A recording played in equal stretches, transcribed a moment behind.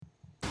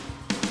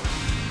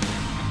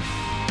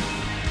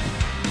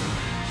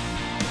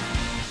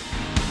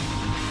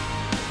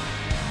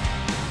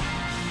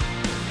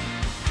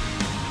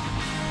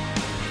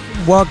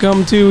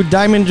Welcome to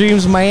Diamond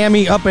Dreams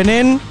Miami Up and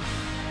In.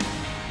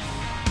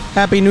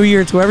 Happy New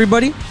Year to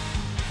everybody.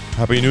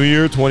 Happy New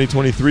Year,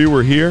 2023.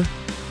 We're here.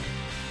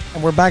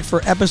 And we're back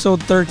for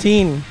episode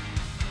 13.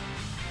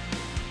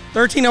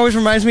 13 always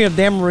reminds me of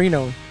Dan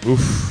Marino.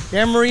 Oof.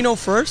 Dan Marino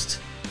first,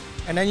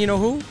 and then you know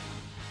who?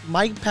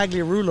 Mike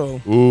Pagliarulo.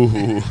 Ooh.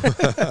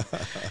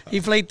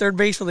 He played third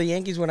base for the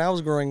Yankees when I was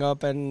growing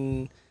up,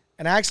 and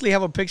I actually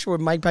have a picture with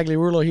Mike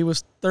Pagliarulo. He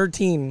was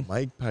 13.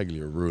 Mike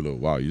Pagliarulo.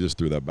 Wow, you just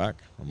threw that back.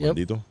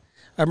 Armandito. Yep.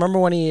 I remember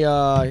when he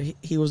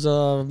was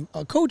a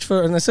coach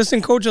for an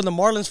assistant coach of the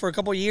Marlins for a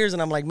couple of years,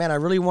 and I'm like, man, I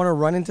really want to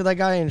run into that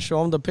guy and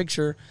show him the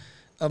picture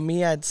of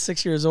me at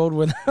 6 years old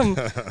with him.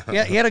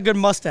 He had a good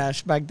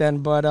mustache back then,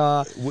 but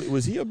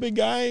was he a big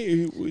guy?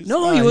 He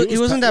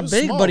wasn't that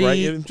big, small, but right?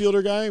 he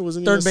infielder guy,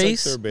 wasn't third he?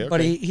 Base, Third base,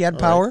 but okay. he had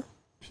power. Right.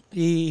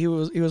 He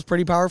was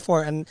pretty powerful,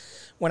 and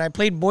when I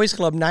played boys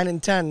club 9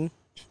 and 10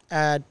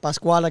 at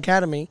Pascual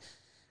Academy,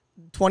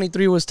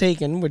 23 was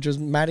taken, which was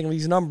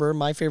Mattingly's number,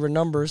 my favorite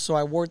number. So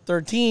I wore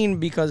 13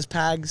 because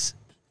Pags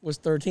was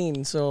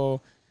 13.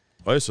 So,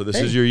 this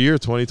is your year,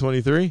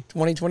 2023?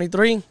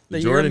 2023, the year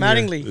of Jordan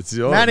Mattingly. Year. It's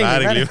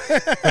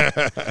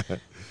Mattingly.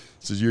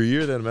 This is your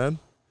year then, man.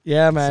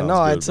 Yeah, man.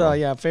 Sounds good,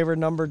 it's favorite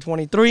number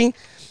 23.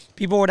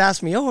 People would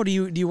ask me, "Oh, do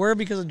you wear it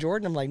because of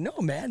Jordan?" I'm like, "No,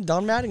 man,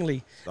 Don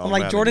Mattingly." I'm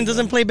like, Jordan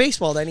doesn't play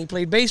baseball. Then he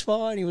played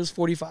baseball, and he was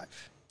 45.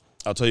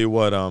 I'll tell you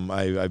what,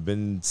 I've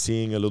been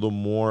seeing a little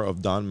more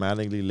of Don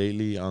Mattingly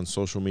lately on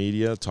social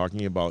media,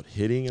 talking about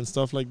hitting and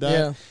stuff like that.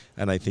 Yeah.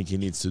 And I think he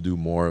needs to do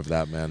more of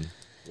that, man.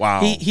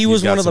 Wow. He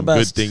was one of the best.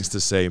 He's got some good things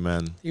to say,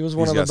 man. He was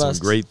one of the best. He's got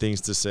some great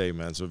things to say,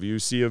 man. So if you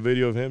see a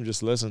video of him,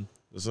 just listen.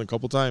 Listen a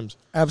couple times.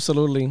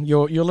 Absolutely.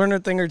 You'll learn a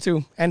thing or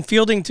two. And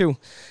fielding too.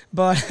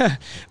 But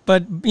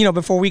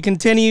before we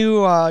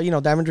continue,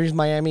 Diamond Dreams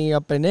Miami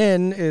Up and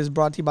In is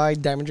brought to you by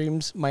Diamond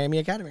Dreams Miami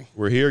Academy.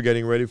 We're here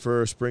getting ready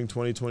for spring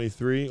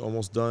 2023.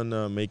 Almost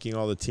done making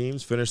all the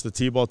teams. Finished the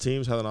T-ball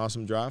teams. Had an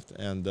awesome draft.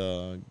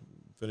 And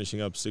finishing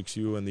up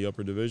 6U in the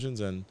upper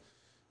divisions. And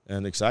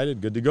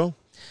excited. Good to go.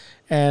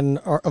 And,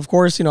 of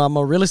course, I'm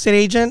a real estate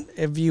agent.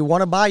 If you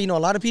want to buy, a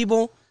lot of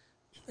people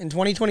in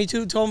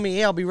 2022 told me,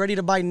 hey, I'll be ready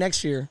to buy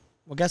next year.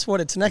 Well, guess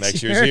what? It's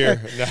next year.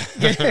 Next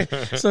year's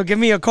here. So give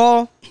me a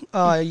call.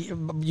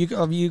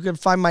 You can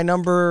find my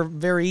number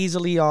very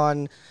easily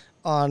on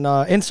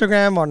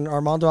Instagram, on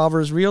Armando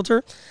Alvarez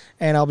Realtor,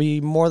 and I'll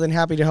be more than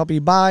happy to help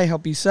you buy,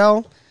 help you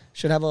sell.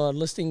 Should have a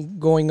listing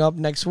going up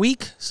next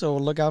week, so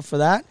look out for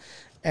that.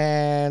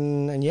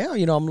 And yeah,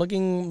 I'm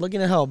looking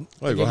to help.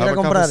 Oye, go have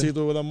a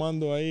cafecito with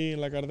Armando ahí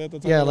en la carreta.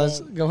 Yeah,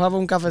 let's go have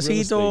un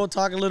cafecito,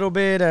 talk a little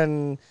bit,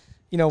 and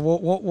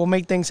we'll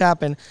make things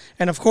happen.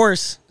 And of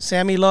course,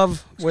 Sammy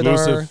Love with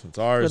our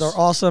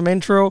awesome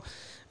intro.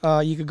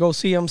 You could go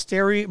see him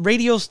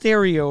radio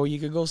stereo. You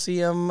could go see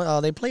him.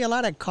 They play a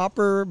lot at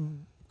Copper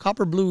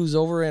Blues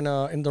over in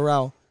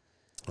Doral.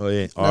 Oh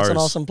yeah, that's an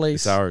awesome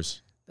place. It's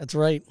ours. That's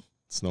right.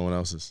 It's no one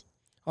else's.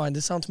 Oh, and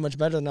this sounds much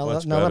better now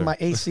that my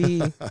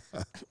AC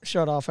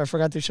shut off. I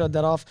forgot to shut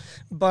that off.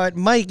 But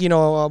Mike,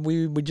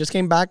 we just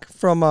came back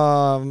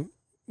from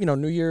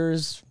New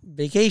Year's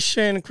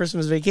vacation,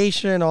 Christmas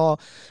vacation, all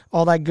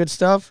that good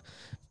stuff.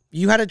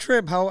 You had a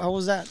trip. How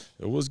was that?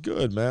 It was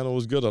good, man. It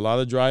was good. A lot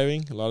of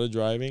driving.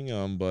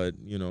 But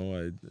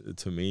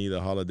to me,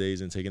 the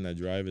holidays and taking that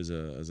drive is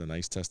a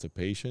nice test of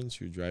patience.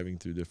 You're driving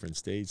through different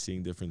states,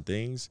 seeing different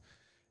things.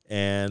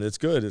 And it's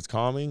good. It's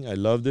calming. I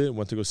loved it. I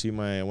went to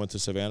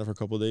Savannah for a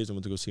couple of days. I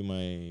went to go see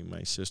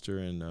my sister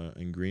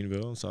in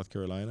Greenville, in South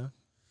Carolina.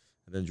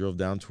 And then drove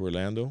down to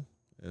Orlando.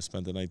 I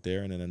spent the night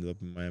there and then ended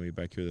up in Miami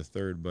back here the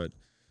 3rd. But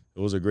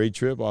it was a great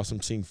trip.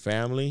 Awesome seeing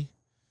family.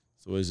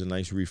 It's always a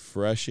nice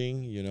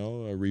refreshing,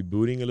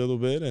 rebooting a little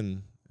bit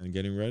and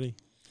getting ready.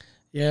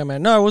 Yeah,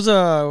 man. No, it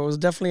was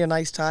definitely a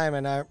nice time.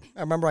 And I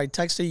remember I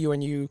texted you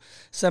and you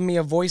sent me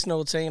a voice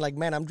note saying, like,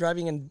 man, I'm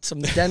driving in some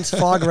dense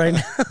fog right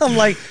now. I'm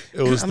like,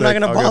 I'm not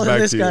going to bother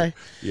this guy.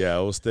 Yeah,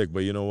 it was thick.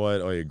 But you know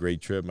what? Oh, yeah,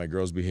 great trip. My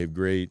girls behaved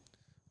great.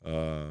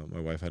 My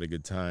wife had a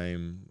good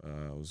time.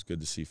 It was good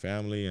to see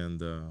family. And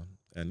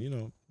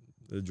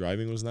the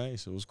driving was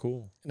nice. It was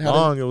cool.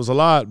 It was a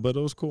lot, but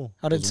it was cool.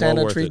 How did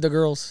Santa treat the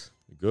girls?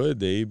 Good.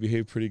 They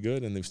behaved pretty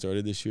good, and they've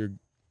started this year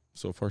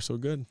so far so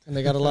good. And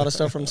they got a lot of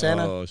stuff from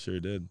Santa? Oh, sure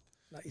did.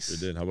 Nice.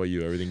 Sure did. How about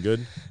you? Everything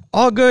good?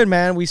 All good,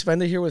 man. We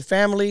spent it here with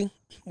family.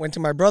 Went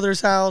to my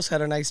brother's house,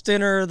 had a nice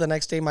dinner. The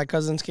next day, my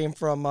cousins came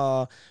from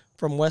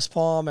West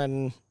Palm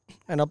and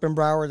up in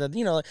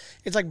Broward.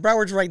 It's like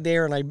Broward's right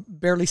there, and I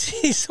barely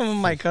see some of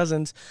my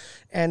cousins.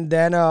 And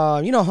then,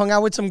 hung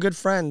out with some good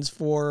friends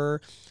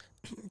for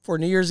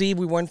New Year's Eve.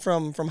 We went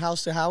from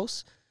house to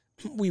house.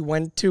 We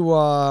went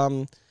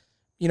to,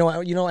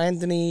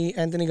 Anthony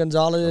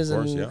Gonzalez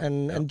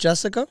and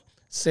Jessica,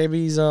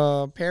 Sebi's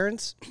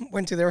parents.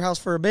 Went to their house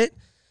for a bit.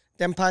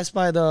 Then passed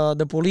by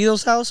the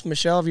Pulido's house.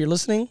 Michelle, if you're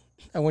listening,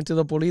 I went to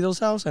the Pulido's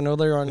house. I know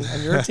they're on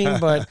your team,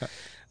 but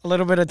a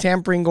little bit of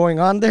tampering going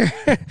on there.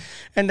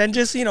 And then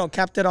just,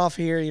 capped it off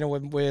here,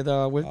 with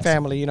awesome.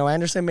 Family.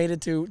 Anderson made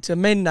it to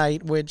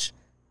midnight, which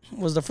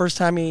was the first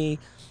time he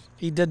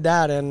did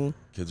that. And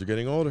kids are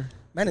getting older.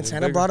 Man, and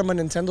Santa brought him a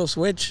Nintendo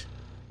Switch.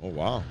 Oh,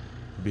 wow.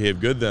 Behave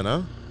good then,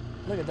 huh?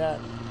 Look at that.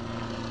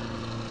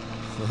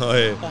 Oh,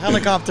 yeah. A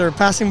helicopter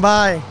passing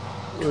by.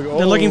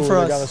 They're looking for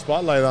us. They got a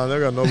spotlight on there.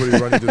 Got nobody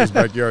running through this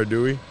backyard,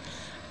 do we?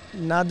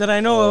 Not that I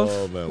know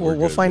of. Man,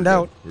 we'll find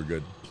out. We're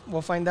good.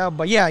 We'll find out.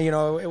 But yeah,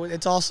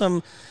 it's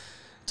awesome.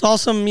 It's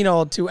awesome,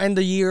 to end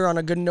the year on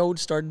a good note,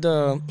 start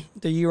the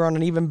year on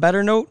an even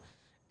better note,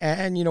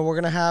 and we're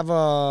gonna have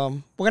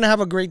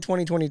a great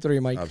 2023,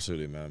 Mike.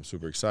 Absolutely, man. I'm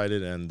super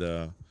excited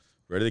and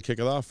ready to kick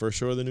it off. First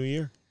show of the new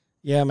year.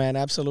 Yeah, man,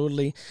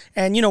 absolutely.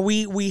 And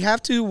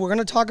we're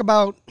gonna talk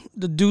about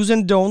the do's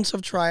and don'ts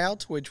of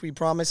tryouts, which we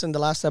promised in the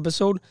last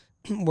episode.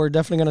 We're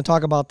definitely gonna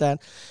talk about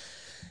that.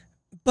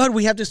 But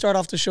we have to start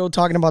off the show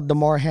talking about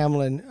Damar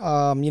Hamlin.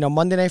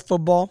 Monday Night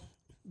Football.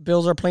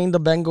 Bills are playing the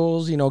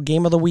Bengals,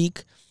 game of the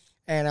week.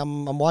 And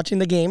I'm watching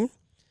the game.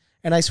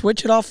 And I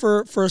switch it off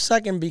for a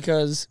second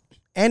because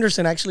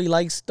Anderson actually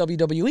likes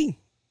WWE.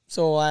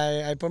 So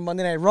I put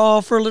Monday Night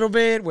Raw for a little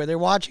bit where they're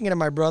watching it. And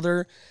my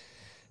brother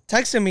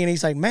texted me and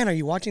he's like, man, are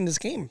you watching this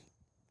game?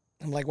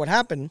 I'm like, what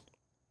happened?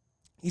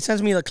 He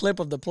sends me the clip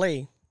of the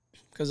play.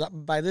 Because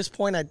by this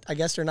point, I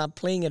guess they're not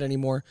playing it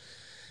anymore.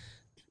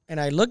 And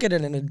I look at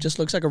it, and it just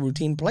looks like a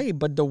routine play.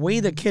 But the way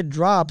the kid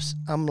drops,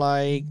 I'm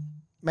like,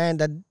 man,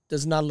 that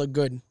does not look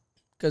good.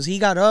 Because he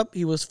got up,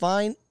 he was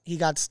fine, he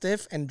got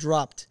stiff and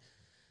dropped.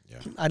 Yeah.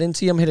 I didn't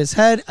see him hit his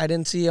head. I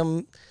didn't see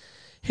him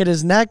hit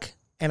his neck.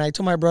 And I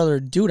told my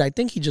brother, dude, I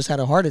think he just had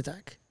a heart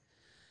attack.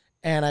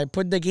 And I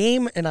put the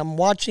game, and I'm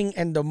watching,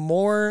 and the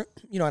more,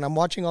 and I'm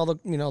watching all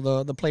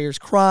the, the players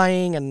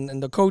crying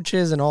and the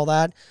coaches and all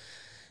that.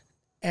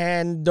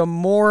 And the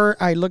more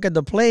I look at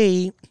the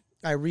play,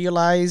 I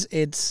realize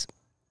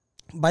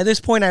by this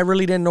point, I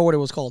really didn't know what it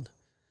was called.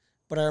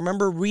 But I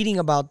remember reading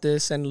about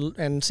this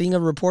and seeing a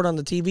report on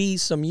the TV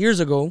some years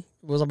ago.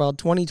 It was about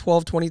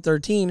 2012,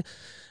 2013.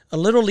 A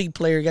Little League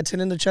player gets hit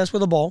in the chest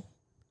with a ball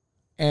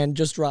and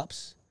just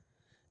drops.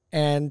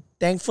 And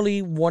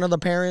thankfully, one of the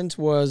parents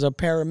was a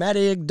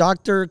paramedic.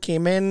 Doctor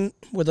came in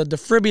with a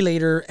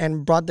defibrillator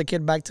and brought the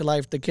kid back to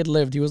life. The kid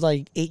lived. He was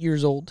like 8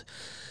 years old.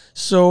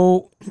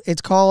 So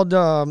it's called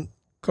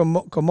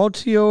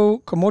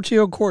commotio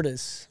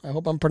cordis. I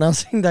hope I'm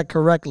pronouncing that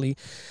correctly.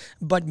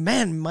 But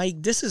man,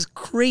 Mike, this is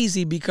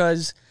crazy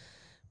because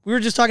we were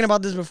just talking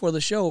about this before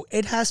the show.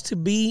 It has to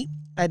be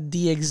at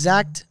the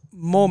exact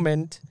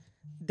moment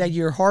that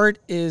your heart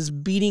is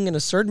beating in a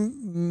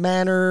certain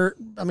manner.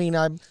 I mean,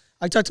 I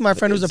talked to my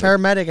friend who's a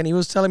paramedic, and he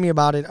was telling me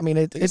about it. I mean,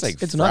 it's like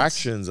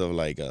fractions nuts. of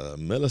like a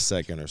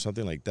millisecond or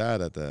something like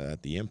that at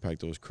the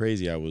impact. It was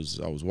crazy. I was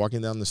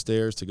walking down the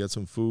stairs to get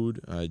some food.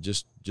 I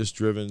just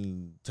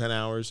driven 10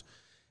 hours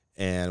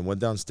and went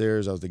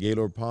downstairs. I was the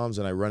Gaylord Palms,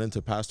 and I run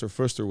into Pastor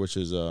Fuster, which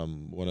is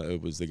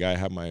it was the guy I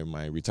had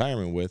my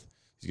retirement with.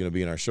 He's gonna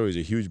be in our show. He's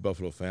a huge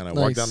Buffalo fan. I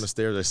walk down the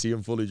stairs. I see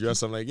him fully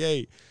dressed. I'm like,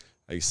 hey,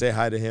 I say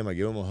hi to him. I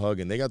give him a hug,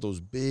 and they got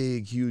those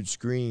big, huge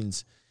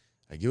screens.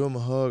 I give him a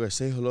hug. I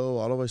say hello.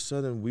 All of a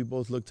sudden, we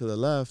both look to the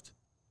left,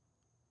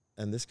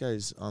 and this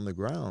guy's on the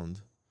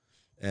ground.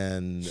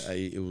 And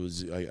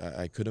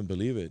I couldn't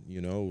believe it.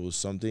 It was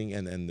something.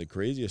 And the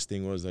craziest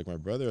thing was, like my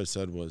brother had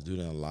said, was, dude,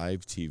 on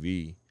live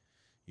TV,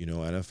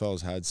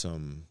 NFL's had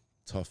some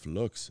tough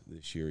looks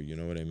this year. You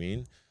know what I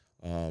mean?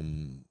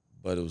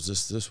 But it was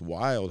just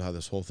wild how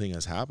this whole thing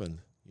has happened,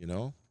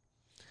 No,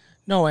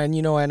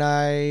 and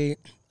I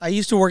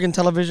used to work in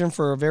television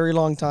for a very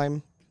long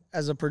time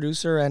as a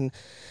producer, and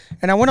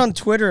I went on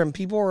Twitter, and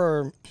people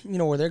were,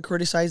 were there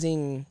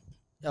criticizing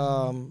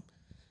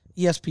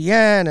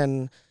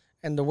ESPN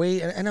and the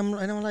way, and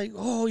I'm like,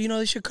 oh,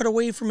 they should cut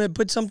away from it,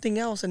 put something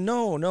else. And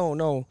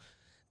no,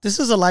 this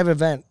is a live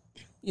event.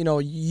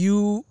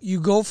 You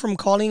go from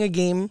calling a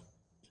game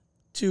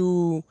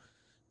to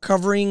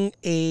covering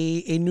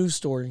a news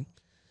story.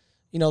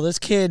 This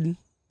kid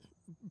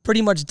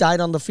pretty much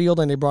died on the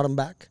field, and they brought him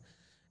back.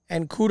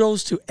 And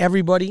kudos to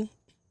everybody.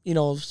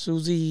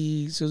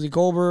 Susie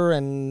Colbert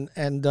and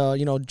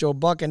Joe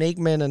Buck and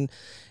Aikman and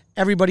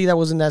everybody that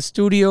was in that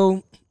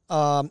studio.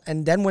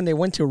 And then when they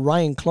went to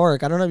Ryan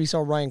Clark, I don't know if you saw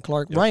Ryan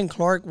Clark. Yep. Ryan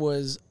Clark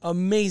was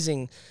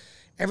amazing.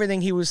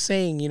 Everything he was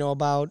saying,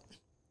 about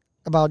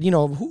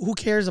who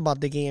cares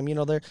about the game?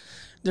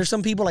 There's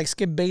some people like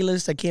Skip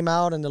Bayless that came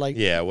out and they're like,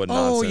 yeah, what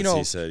nonsense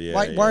he said. Yeah,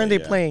 why aren't they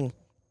playing?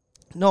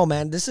 No,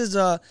 man, this is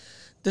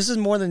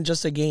more than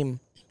just a game.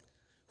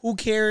 Who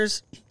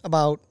cares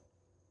about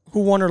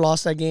who won or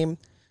lost that game?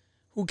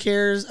 Who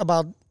cares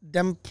about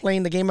them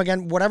playing the game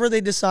again? Whatever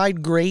they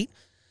decide, great.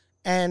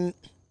 And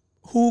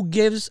who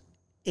gives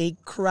a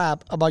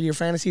crap about your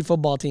fantasy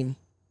football team?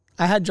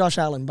 I had Josh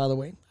Allen, by the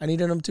way. I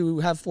needed him to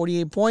have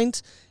 48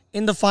 points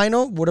in the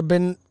final. Would have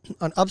been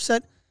an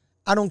upset.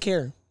 I don't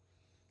care.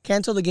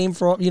 Cancel the game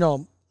for,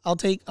 I'll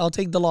take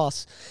the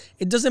loss.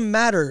 It doesn't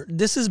matter.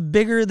 This is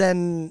bigger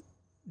than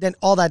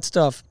all that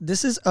stuff.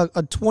 This is a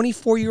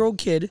 24-year-old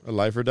kid. A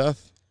life or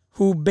death?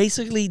 Who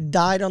basically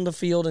died on the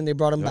field, and they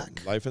brought him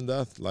back. Life and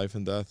death,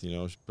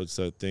 puts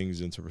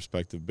things into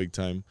perspective big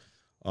time.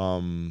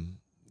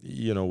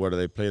 Whether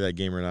they play that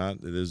game or not,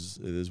 it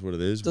is what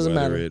it is. Doesn't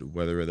matter.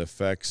 Whether it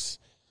affects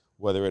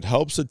whether it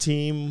helps a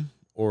team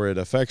or it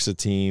affects a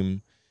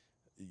team,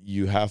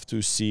 you have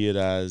to see it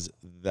as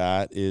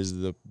that is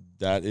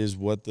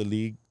what the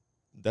league.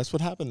 That's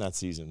what happened that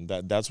season.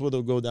 That's what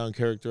they'll go down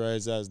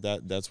characterized as.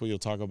 That's what you'll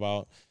talk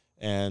about.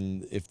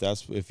 And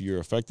if you're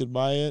affected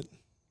by it,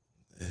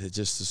 it's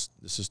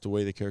just the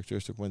way the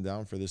characteristic went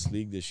down for this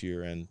league this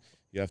year, and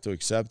you have to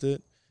accept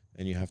it,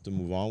 and you have to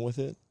move on with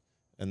it,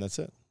 and that's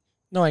it.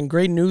 No, and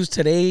great news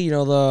today. You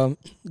know,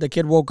 the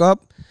kid woke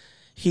up.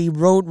 He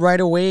wrote right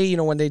away. You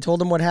know, when they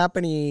told him what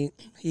happened,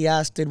 he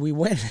asked, "Did we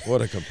win?"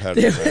 What a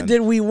competitor! man.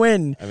 Did we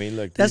win? I mean,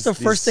 look, that's the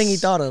first thing he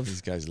thought of.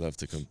 These guys love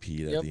to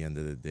compete at the end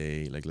of the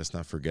day. Like, let's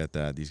not forget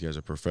that these guys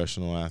are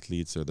professional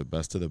athletes. They're the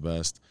best of the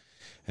best,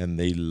 and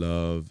they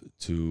love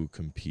to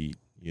compete.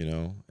 You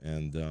know,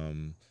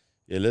 and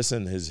yeah,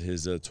 listen,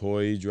 his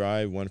toy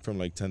drive went from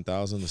like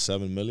 10,000 to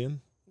 7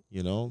 million.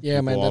 You know, yeah,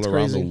 people man, that's all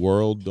around crazy. the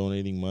world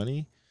donating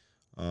money.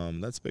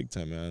 That's big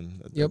time,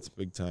 man. That's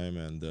big time,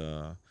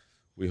 and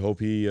we hope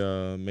he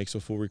makes a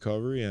full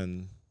recovery.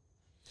 And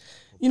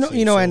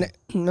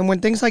and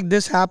when things like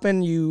this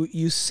happen,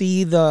 you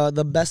see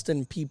the best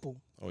in people.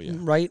 Oh yeah,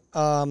 right.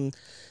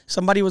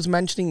 Somebody was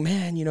mentioning,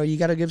 man, you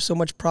got to give so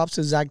much props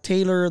to Zach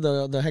Taylor,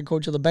 the head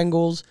coach of the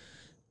Bengals,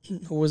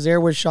 who was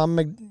there with Sean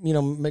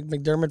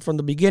McDermott from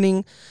the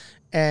beginning,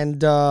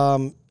 and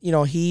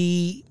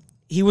he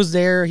was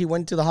there. He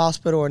went to the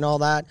hospital and all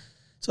that.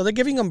 So they're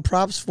giving him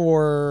props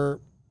for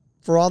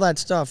all that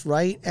stuff,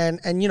 right? And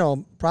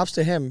props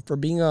to him for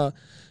being a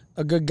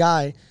good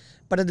guy.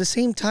 But at the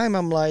same time,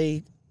 I'm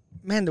like,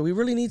 man, do we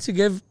really need to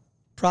give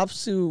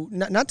props to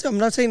I'm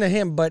not saying to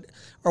him, but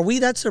are we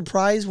that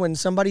surprised when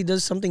somebody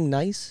does something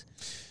nice?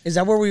 Is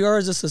that where we are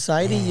as a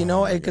society?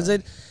 Because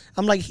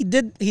I'm like, he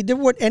did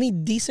what any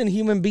decent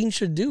human being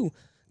should do.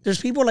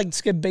 There's people like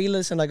Skip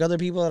Bayless and like other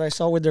people that I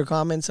saw with their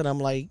comments, and I'm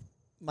like,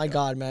 my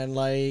God, man,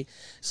 like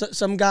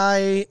some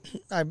guy,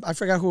 I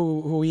forgot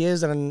who he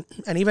is, and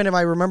even if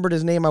I remembered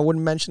his name, I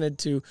wouldn't mention it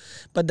too.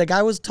 But the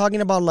guy was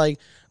talking about like,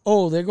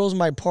 oh, there goes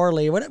my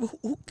parlay. Whatever.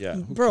 Who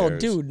bro,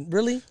 cares? Dude,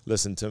 really?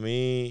 Listen, to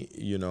me,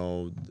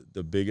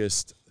 the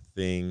biggest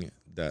thing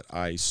that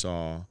I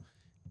saw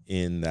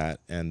in that,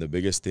 and the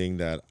biggest thing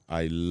that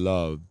I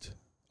loved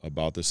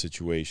about the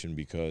situation,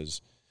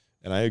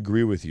 and I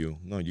agree with you.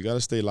 No, you got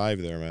to stay live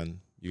there,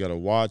 man. You got to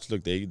watch.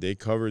 Look, they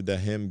covered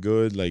him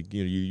good. Like,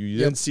 you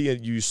didn't see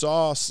it. You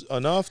saw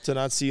enough to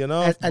not see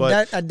enough.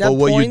 But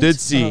what you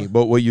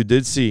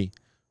did see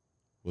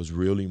was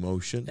real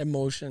emotion.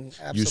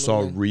 Absolutely. You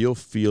saw real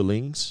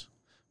feelings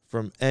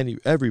from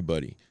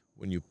everybody.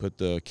 When you put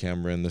the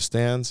camera in the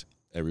stands,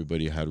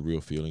 everybody had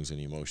real feelings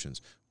and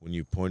emotions. When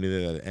you pointed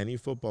it at any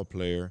football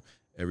player,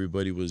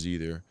 everybody was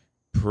either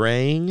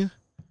praying,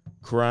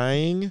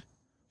 crying,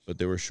 but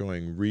they were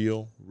showing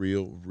real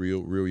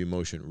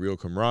emotion, real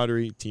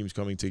camaraderie, teams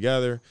coming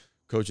together,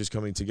 coaches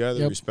coming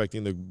together,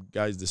 respecting the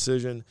guy's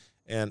decision.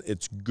 And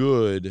it's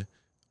good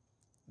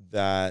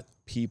that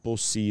people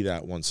see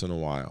that once in a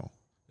while,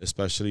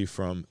 especially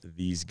from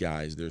these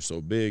guys. They're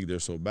so big, they're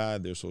so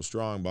bad, they're so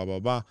strong, blah, blah,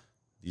 blah.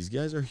 These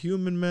guys are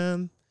human,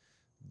 man.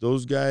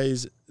 Those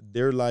guys,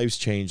 their lives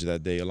changed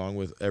that day, along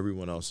with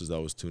everyone else's that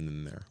was tuned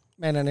in there.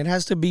 Man, and it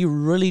has to be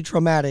really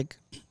traumatic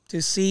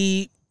to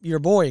see your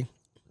boy,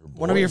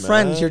 one of your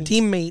friends, your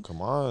teammate,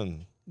 come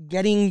on,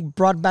 getting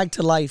brought back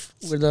to life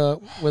with a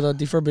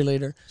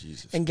defibrillator.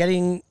 Jesus. And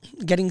getting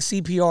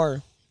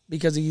CPR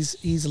because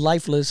he's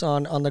lifeless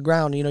on the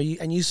ground.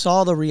 And you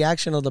saw the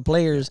reaction of the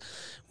players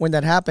when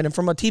that happened. And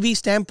from a TV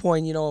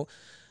standpoint,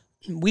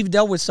 we've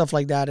dealt with stuff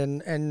like that,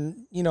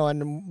 and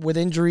with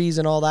injuries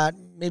and all that.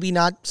 Maybe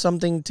not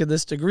something to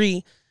this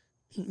degree,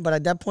 but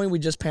at that point we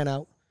just pan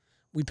out.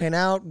 We pan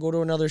out, go to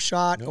another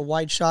shot, a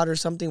wide shot or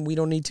something. We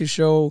don't need to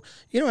show,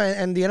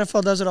 and the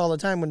NFL does it all the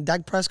time. When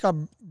Dak Prescott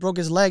broke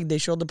his leg, they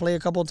showed the play a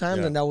couple of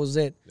times, and that was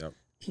it. Yep.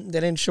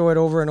 They didn't show it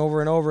over and over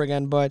and over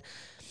again. But,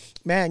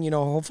 man,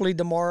 hopefully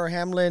Damar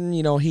Hamlin,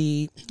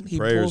 he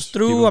pulls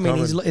through. I mean,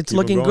 it's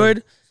looking good.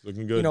 It's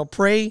looking good.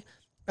 Pray.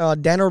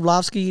 Dan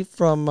Orlovsky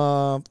from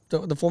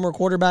the former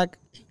quarterback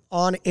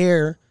on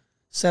air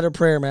said a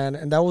prayer, man,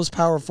 and that was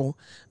powerful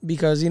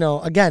because,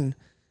 again,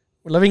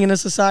 we're living in a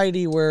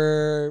society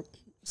where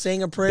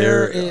saying a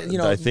prayer,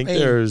 I think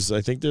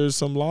there's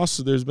some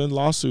lawsuits. There's been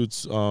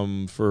lawsuits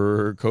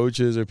for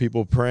coaches or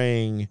people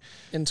praying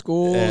in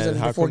schools and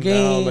before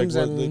games,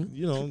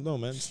 no,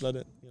 man, just let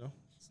it.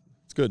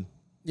 It's good.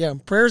 Yeah,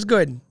 prayer's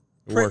good.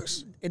 It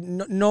works.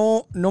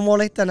 No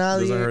molesta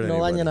nadie, no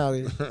daña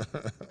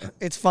nadie.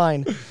 It's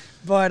fine,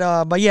 but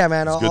yeah,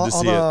 man. It's good to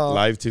see it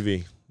live TV.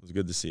 It was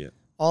good to see it.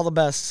 All the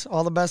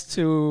best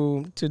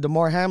to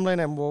Damar Hamlin,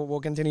 and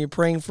we'll continue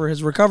praying for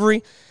his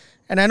recovery,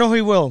 and I know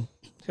he will.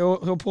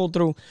 He'll pull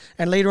through.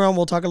 And later on,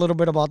 we'll talk a little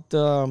bit about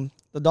the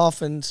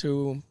Dolphins,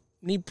 who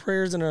need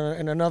prayers in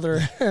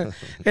another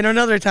in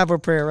another type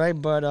of prayer, right?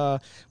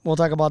 But we'll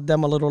talk about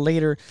them a little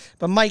later.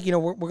 But Mike,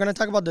 we're going to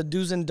talk about the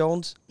do's and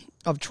don'ts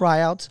of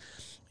tryouts.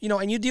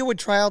 And you deal with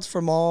tryouts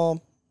from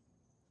all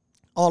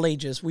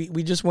ages.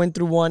 We just went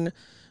through one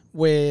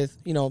with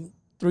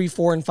 3,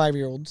 4, and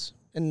 5-year-olds,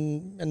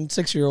 and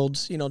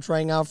 6-year-olds,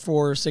 trying out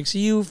for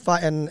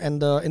 6U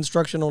and the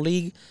instructional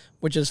league,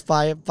 which is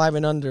 5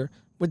 and under,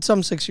 with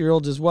some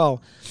 6-year-olds as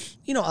well.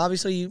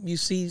 Obviously you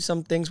see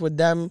some things with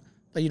them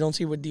that you don't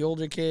see with the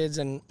older kids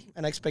and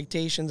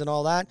expectations and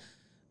all that.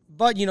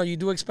 But, you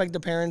do expect the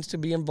parents to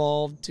be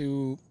involved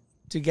to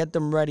get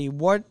them ready.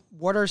 What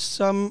are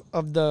some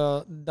of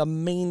the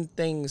main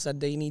things that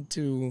they need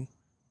to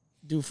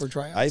do for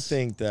tryouts? I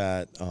think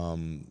that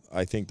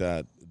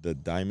the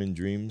Diamond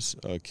Dreams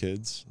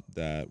kids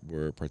that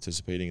were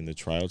participating in the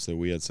tryouts that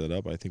we had set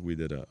up, I think we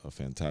did a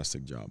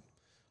fantastic job.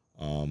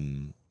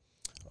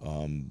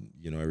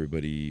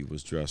 Everybody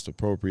was dressed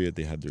appropriate.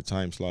 They had their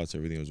time slots.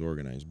 Everything was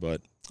organized.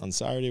 But on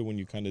Saturday, when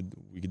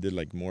we did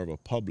like more of a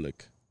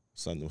public,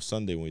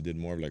 Sunday when we did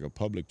more of like a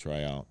public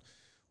tryout,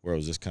 where it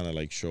was just kind of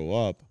like show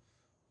up,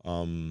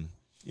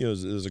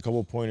 there's a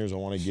couple pointers I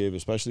want to give,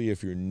 especially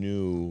if you're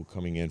new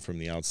coming in from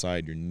the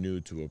outside, you're new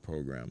to a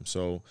program.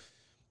 So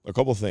a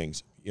couple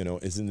things,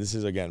 this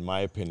is, again,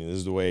 my opinion. This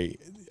is the way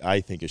I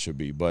think it should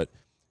be. But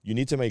you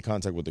need to make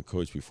contact with the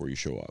coach before you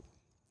show up,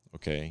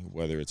 okay?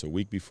 Whether it's a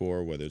week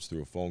before, whether it's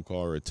through a phone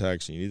call or a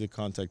text, you need to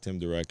contact him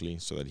directly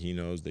so that he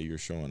knows that you're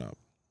showing up,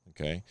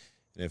 okay?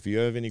 And if you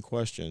have any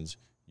questions,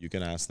 you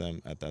can ask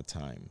them at that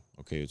time,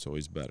 okay? It's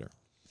always better.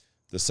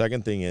 The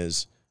second thing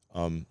is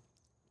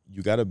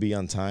you got to be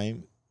on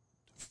time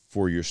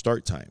for your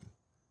start time.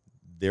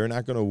 They're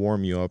not going to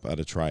warm you up at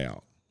a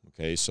tryout,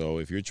 okay? So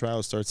if your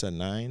tryout starts at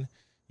 9,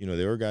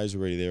 there were guys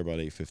already there about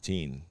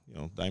 8:15.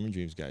 Diamond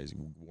Dreams guys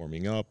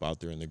warming up out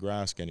there in the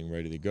grass, getting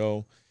ready to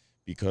go,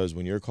 because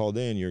when you're called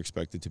in, you're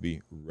expected to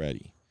be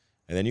ready.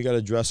 And then you got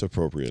to dress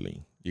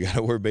appropriately. You got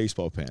to wear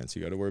baseball pants.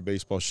 You got to wear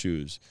baseball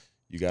shoes.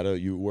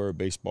 You wear a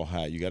baseball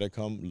hat. You got to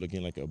come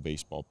looking like a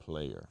baseball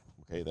player,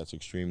 okay? That's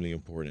extremely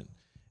important.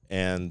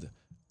 And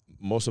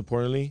most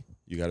importantly,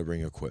 you got to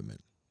bring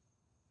equipment,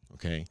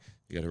 okay?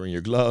 You got to bring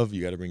your glove,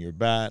 you got to bring your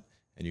bat,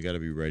 and you got to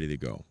be ready to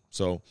go.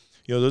 So,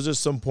 those are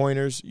some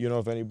pointers.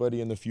 If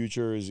anybody in the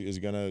future is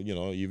going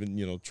to,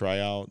 even, try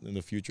out in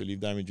the future,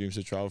 leave Diamond Dreams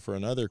to try out for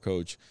another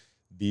coach,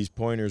 these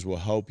pointers will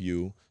help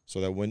you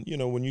so that when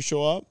you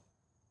show up,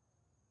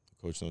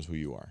 the coach knows who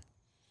you are.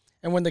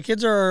 And when the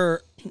kids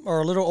are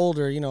a little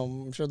older,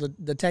 I'm sure the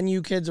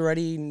 10U kids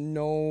already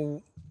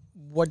know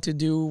what to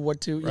do, what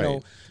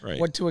to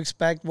what to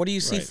expect. What do you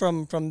see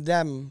from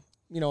them?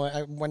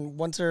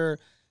 Once they're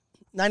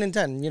 9 and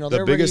 10,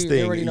 the biggest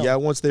thing,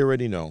 once they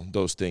already know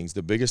those things,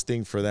 the biggest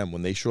thing for them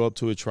when they show up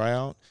to a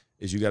tryout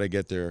is you got to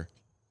get there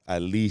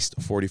at least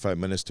 45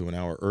 minutes to an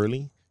hour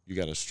early. You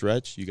got to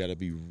stretch. You got to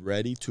be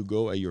ready to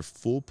go at your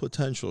full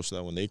potential so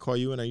that when they call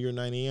you in at your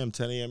 9 a.m.,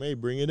 10 a.m., hey,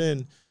 bring it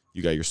in.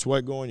 You got your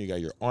sweat going. You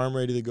got your arm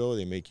ready to go.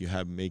 They make you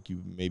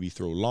maybe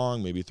throw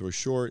long, maybe throw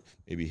short,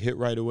 maybe hit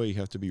right away. You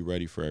have to be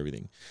ready for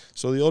everything.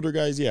 So the older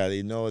guys,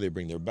 they know. They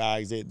bring their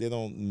bags. They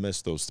don't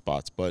miss those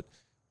spots. But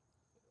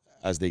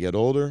as they get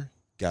older,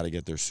 got to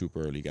get there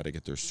super early. Got to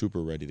get there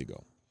super ready to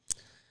go.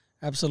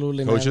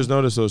 Absolutely, Coaches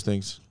notice those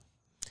things.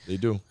 They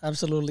do.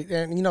 Absolutely.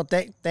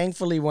 And,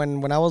 thankfully,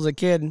 when I was a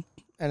kid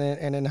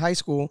and in high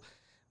school,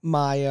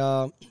 my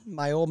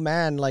old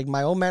man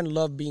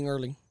loved being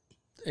early.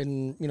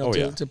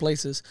 To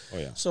places. Oh,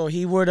 yeah. So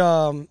he would,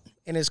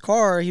 in his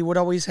car, he would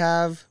always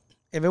have,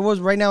 if it was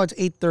right now, it's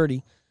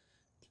 8:30.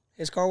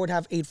 His car would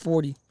have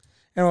 8:40.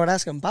 And I would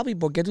ask him, Papi,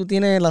 ¿por qué tú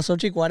tienes las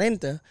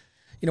 8:40?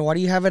 Why do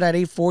you have it at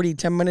 8:40,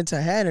 10 minutes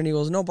ahead? And he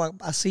goes, no,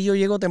 así yo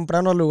llego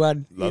temprano al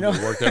lugar.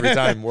 Worked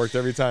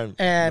every time.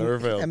 And, never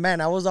failed. And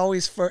man, I was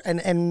always first,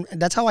 and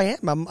that's how I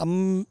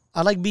am.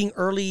 I like being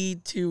early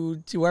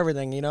to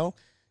everything,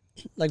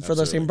 Like for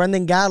the St.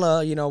 Brendan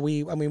Gala,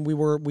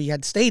 we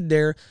had stayed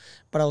there,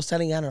 but I was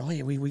telling Anna, oh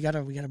yeah, we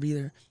gotta be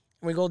there.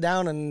 And we go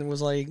down and it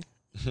was like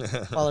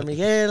Father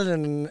Miguel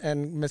and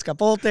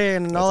Mezcapote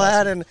and all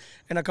that, awesome.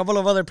 and a couple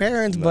of other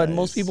parents, nice. But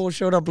most people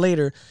showed up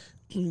later.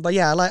 But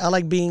yeah, I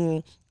like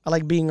being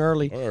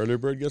early. Oh, early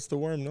bird gets the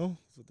worm, no?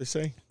 That's what they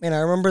say. And I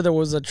remember there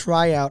was a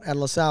tryout at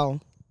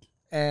LaSalle,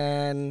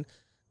 and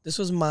this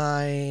was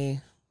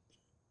may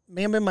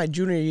have been my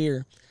junior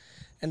year.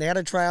 And they had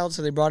a tryout,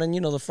 so they brought in,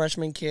 the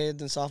freshman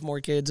kids and sophomore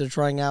kids that are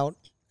trying out.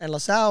 And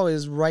LaSalle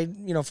is right,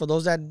 for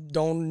those that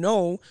don't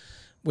know,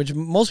 which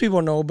most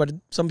people know, but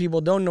some people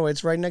don't know,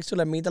 it's right next to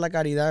La Mitad de la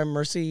Caridad and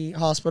Mercy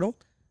Hospital,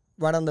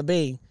 right on the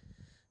bay.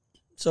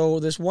 So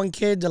this one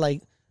kid, they're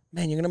like,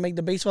 man, you're going to make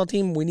the baseball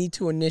team? We need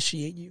to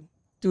initiate you.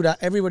 Dude,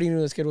 everybody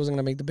knew this kid wasn't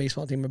going to make the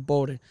baseball team at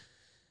Boulder.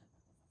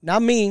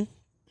 Not me,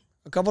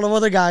 a couple of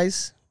other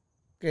guys,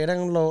 que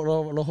eran los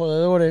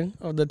jodedores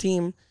of the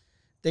team.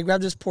 They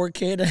grabbed this poor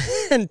kid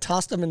and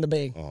tossed him in the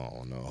bay.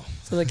 Oh, no.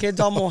 So the kid's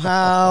all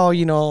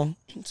mojado,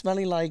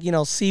 smelling like,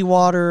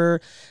 seawater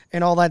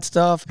and all that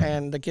stuff.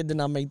 And the kid did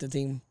not make the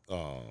team.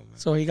 Oh, man.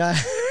 So he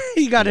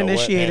got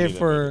initiated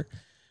for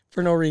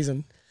no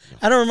reason.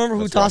 I don't remember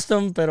who tossed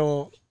him, but,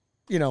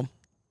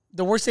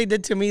 the worst they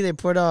did to me, they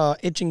put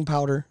itching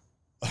powder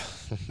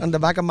on the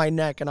back of my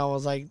neck. And I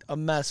was like a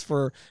mess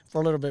for a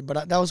little bit.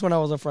 But that was when I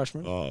was a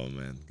freshman. Oh,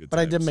 man. Good but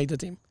times. I did make the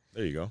team.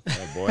 There you go.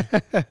 Oh,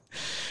 boy.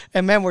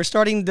 And, man, we're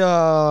starting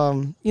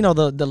the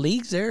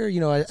leagues there,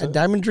 at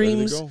Diamond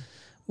Dreams.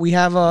 We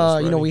have,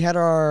 we had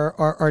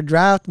our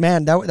draft.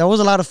 Man, that was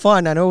a lot of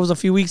fun. I know it was a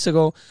few weeks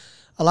ago.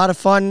 A lot of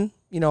fun.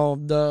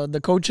 The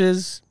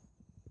coaches,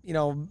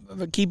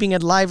 keeping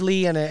it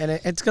lively, and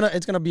it's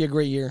gonna be a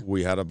great year.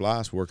 We had a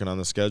blast working on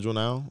the schedule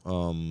now.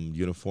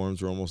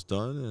 Uniforms are almost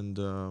done, and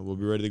we'll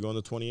be ready to go on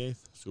the 28th.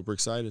 Super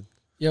excited.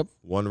 Yep.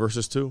 1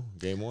 versus 2,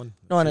 game 1.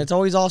 No, and it's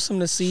always awesome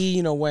to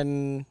see,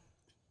 when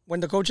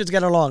the coaches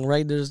get along,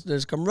 right?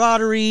 There's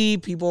camaraderie.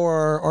 People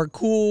are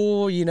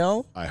cool.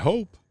 I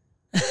hope.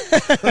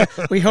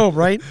 We hope,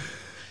 right?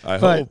 I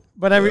hope.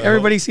 But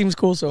everybody seems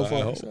cool so far.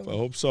 I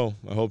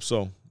hope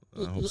so.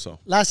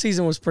 Last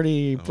season was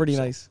pretty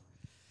nice.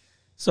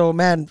 So,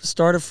 man,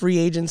 start of free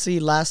agency.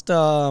 Last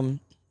time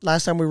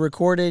we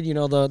recorded,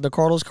 the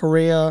Carlos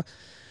Correa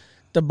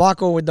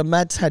debacle with the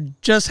Mets had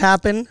just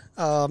happened.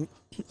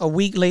 A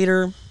week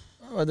later,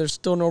 there's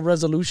still no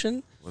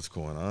resolution. What's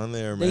going on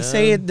there, man? They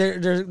say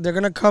they're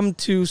going to come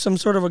to some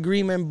sort of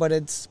agreement, but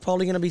it's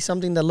probably going to be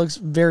something that looks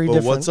very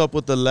different. But what's up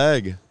with the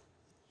leg?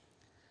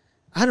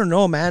 I don't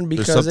know, man,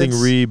 because there's something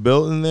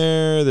rebuilt in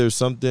there. There's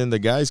something, the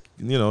guy's,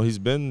 he's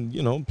been,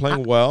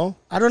 playing well.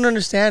 I don't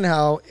understand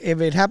how, if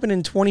it happened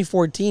in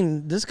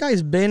 2014, this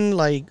guy's been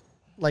like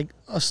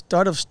a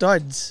stud of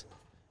studs,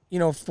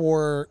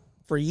 for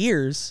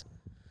years.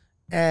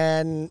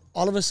 And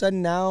all of a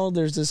sudden now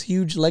there's this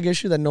huge leg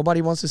issue that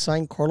nobody wants to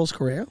sign Carlos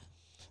Correa.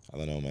 I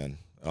don't know, man.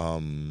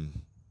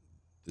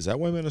 Is that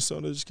why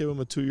Minnesota just gave him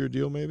a 2-year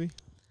deal, maybe?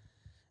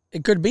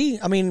 It could be.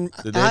 I mean,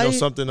 did they know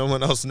something no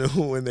one else knew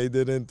when they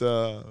didn't?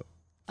 I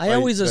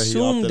always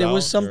assumed there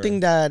was something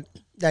that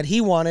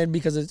he wanted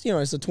because it's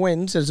it's the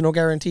Twins. There's no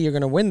guarantee you're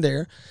going to win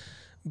there,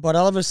 but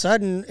all of a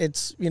sudden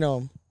it's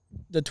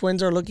the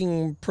Twins are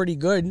looking pretty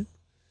good,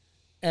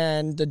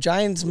 and the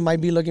Giants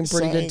might be looking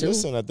pretty good too.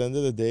 Listen, at the end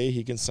of the day,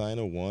 he can sign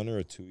a 1 or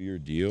a 2-year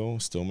deal,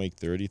 still make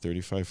 30,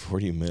 35,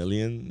 40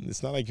 million.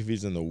 It's not like if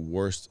he's in the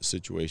worst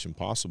situation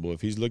possible. If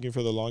he's looking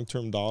for the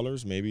long-term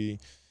dollars, maybe.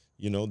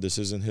 This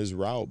isn't his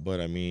route,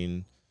 but I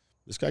mean,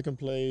 this guy can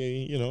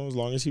play, as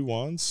long as he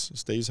wants,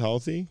 stays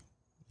healthy.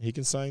 He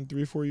can sign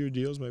 3 or 4 year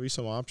deals, maybe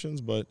some options,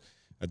 but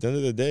at the end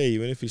of the day,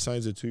 even if he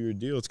signs a 2-year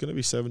deal, it's going to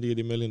be $70,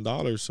 $80 million.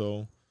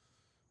 So,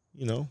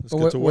 let's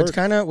get to work.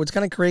 What's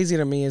kind of crazy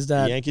to me is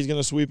that the Yankees going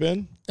to sweep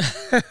in.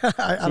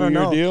 I don't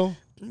know. Deal.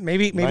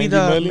 Maybe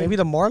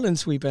the Marlins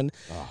sweep in,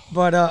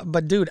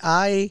 but dude,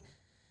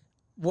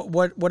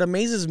 what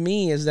amazes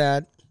me is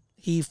that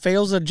he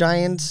fails the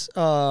Giants.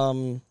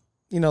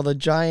 The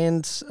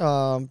Giants,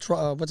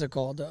 what's it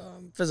called?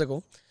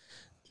 Physical.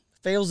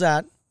 Fails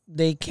that.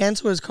 They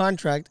cancel his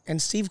contract,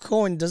 and Steve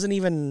Cohen doesn't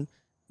even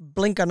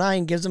blink an eye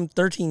and gives him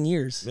 13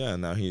 years. Yeah,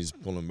 now he's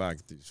pulling back.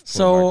 He's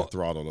pulling back the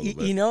throttle a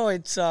little bit.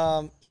 It's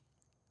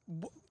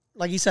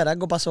like you said,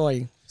 algo pasó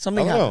ahí.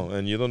 Something happened. I don't know,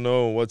 and you don't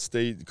know what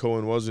state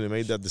Cohen was when he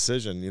made that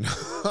decision.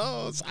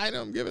 Sign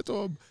him, give it to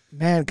him.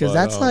 Man, because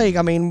that's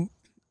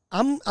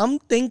I'm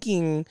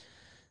thinking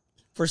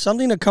for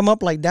something to come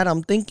up like that,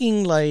 I'm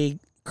thinking like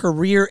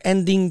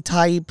career-ending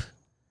type,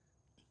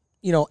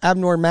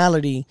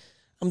 abnormality.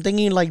 I'm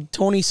thinking like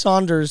Tony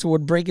Saunders, who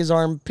would break his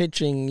arm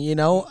pitching.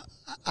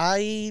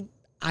 I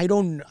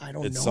don't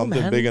know. It's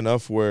something big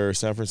enough where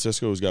San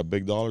Francisco has got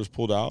big dollars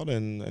pulled out,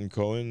 and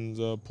Cohen's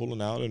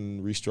pulling out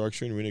and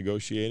restructuring,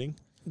 renegotiating.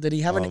 Did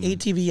he have an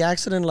ATV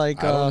accident like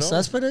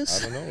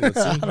Cespedes? I don't know.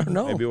 Let's see. I don't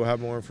know. Maybe we'll have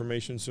more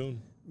information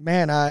soon.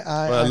 Man,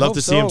 I'd love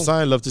to see him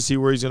sign. Love to see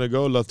where he's going to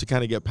go. Love to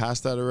kind of get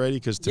past that already,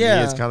 because to me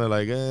it's kind of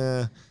like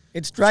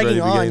it's dragging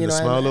on, to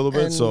smell a little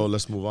bit, so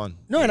let's move on.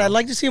 No, and I'd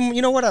like to see him.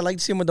 You know what? I'd like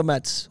to see him with the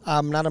Mets.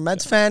 I'm not a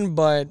Mets fan,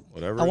 but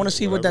I want to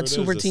see what that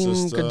super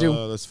team could do.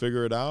 Let's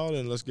figure it out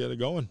and let's get it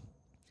going.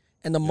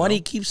 And the money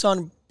keeps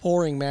on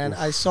pouring, man.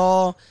 I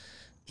saw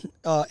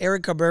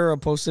Eric Cabrera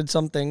posted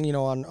something,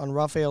 on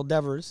Rafael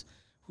Devers,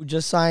 who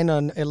just signed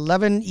an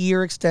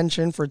 11-year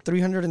extension for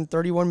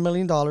 $331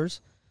 million,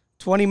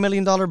 $20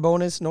 million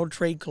bonus, no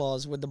trade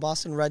clause with the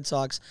Boston Red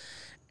Sox,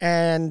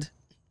 and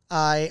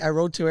I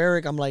wrote to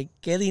Eric. I'm like,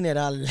 "Qué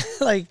dineral!"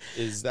 Like,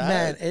 is that,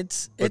 man?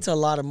 It's a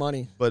lot of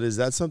money. But is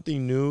that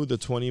something new? The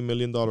 $20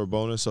 million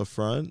bonus up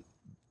front,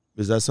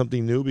 is that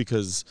something new?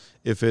 Because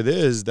if it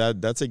is,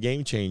 that's a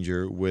game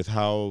changer with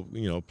how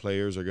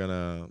players are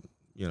gonna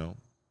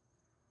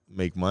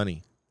make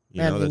money.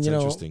 That's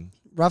interesting.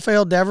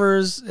 Rafael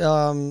Devers.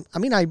 You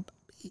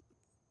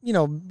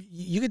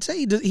could say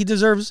he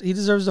deserves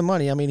the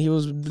money. I mean, he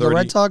was the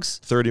Red Sox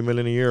 $30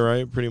 million a year,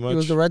 right? Pretty much. He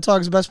was the Red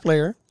Sox best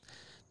player.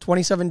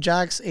 27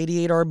 jacks,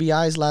 88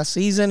 RBIs last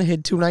season,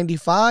 hit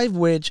 295,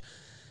 which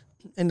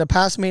in the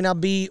past may not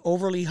be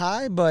overly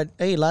high, but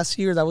hey, last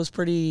year that was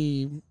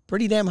pretty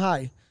damn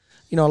high.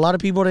 A lot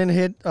of people didn't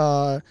hit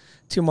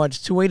too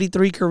much.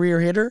 283 career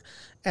hitter,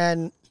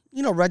 and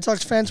Red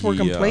Sox fans were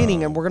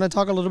complaining, and we're gonna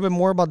talk a little bit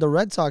more about the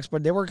Red Sox,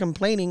 but they were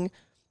complaining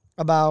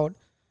about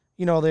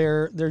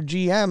their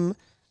GM,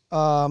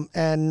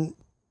 and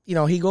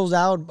he goes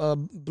out,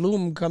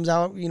 Bloom comes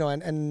out,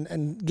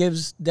 and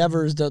gives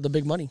Devers the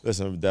big money.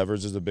 Listen,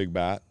 Devers is a big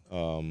bat.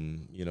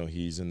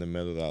 He's in the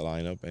middle of that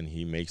lineup, and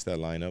he makes that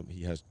lineup.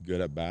 He has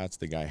good at bats.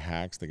 The guy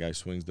hacks. The guy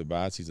swings the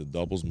bats. He's a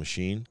doubles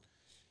machine.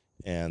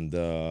 And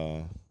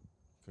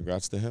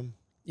congrats to him.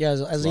 Yeah,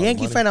 as a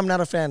Yankee fan, I'm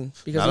not a fan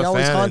because not he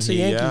always haunts the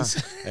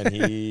Yankees. Yeah. And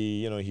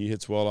he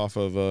hits well off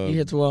of he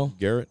hits well.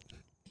 Garrett.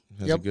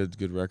 Has a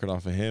good record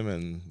off of him.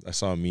 And I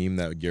saw a meme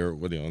that Garrett,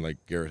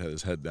 Garrett had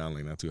his head down,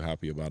 like not too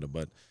happy about it.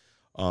 But,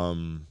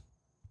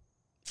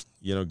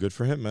 good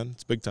for him, man.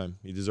 It's big time.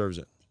 He deserves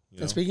it.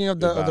 And speaking of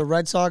the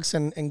Red Sox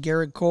and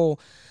Garrett Cole,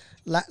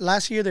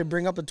 last year they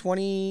bring up a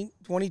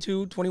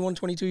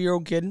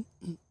 22-year-old kid,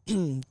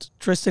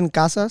 Tristan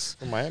Casas.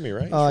 From Miami,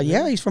 right?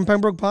 Yeah, he's from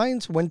Pembroke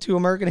Pines, went to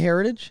American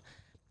Heritage.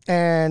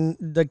 And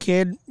the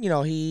kid,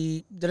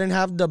 he didn't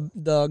have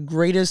the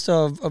greatest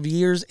of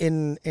years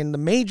in the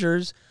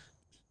majors.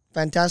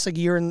 Fantastic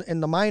year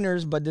in the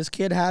minors, but this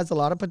kid has a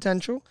lot of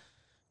potential.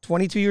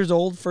 22 years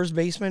old, first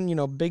baseman,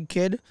 big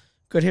kid,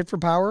 good hit for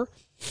power.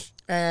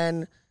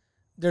 And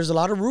there's a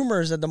lot of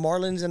rumors that the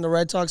Marlins and the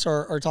Red Sox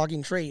are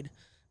talking trade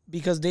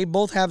because they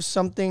both have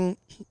something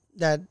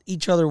that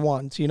each other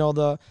wants.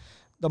 The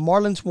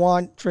Marlins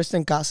want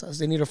Tristan Casas.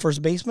 They need a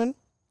first baseman.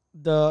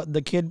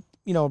 The kid,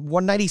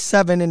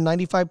 197 in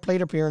 95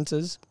 plate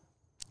appearances,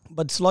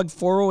 but slugged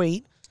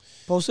 408.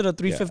 Posted a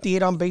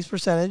 358 on base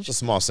percentage. It's a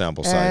small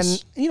sample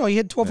size. And, he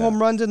hit 12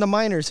 home runs in the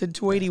minors, hit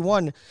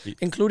 281,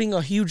 including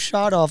a huge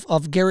shot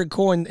of Garrett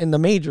Cole in the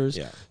majors.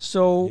 Yeah.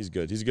 So he's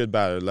good. He's a good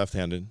batter,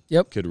 left-handed.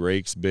 Yep. Kid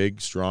rakes,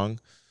 big, strong.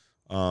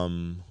 Who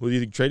are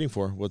you trading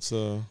for? What's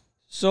the...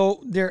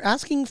 So they're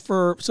asking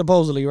for,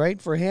 supposedly,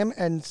 right, for him,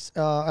 and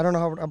I don't know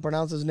how to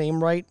pronounce his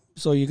name right,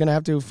 so you're going to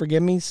have to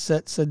forgive me,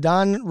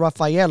 Ceddanne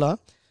Rafaela,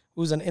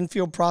 who's an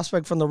infield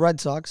prospect from the Red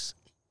Sox.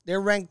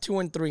 They're ranked 2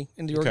 and 3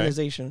 in the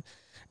organization.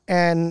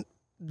 And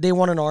they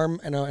want an arm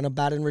and a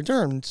bat in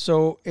return.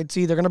 So it's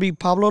either going to be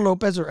Pablo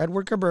Lopez or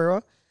Edward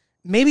Cabrera.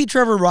 Maybe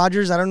Trevor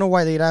Rogers. I don't know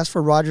why they'd ask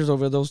for Rogers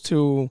over those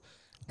two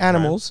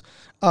animals.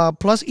 Right.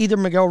 Plus either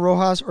Miguel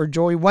Rojas or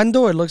Joey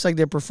Wendell. It looks like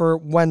they prefer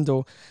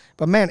Wendell.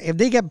 But, man, if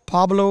they get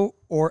Pablo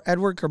or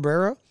Edward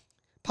Cabrera,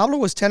 Pablo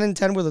was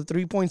 10-10 with a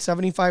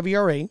 3.75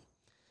 ERA.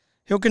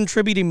 He'll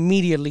contribute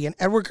immediately. And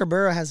Edward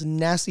Cabrera has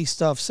nasty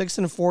stuff.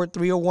 6-4,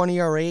 3.01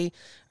 ERA.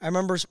 I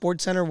remember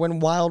SportsCenter went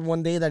wild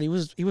one day that he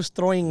was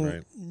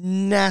throwing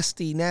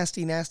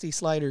nasty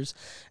sliders.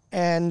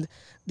 And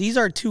these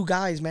are two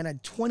guys, man,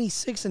 at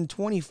 26 and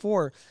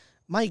 24.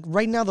 Mike,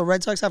 right now the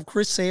Red Sox have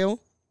Chris Sale,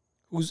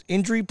 who's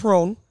injury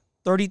prone,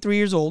 33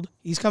 years old.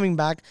 He's coming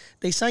back.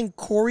 They signed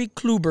Corey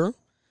Kluber,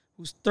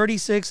 who's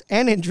 36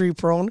 and injury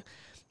prone.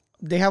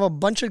 They have a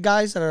bunch of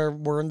guys that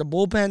were in the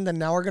bullpen that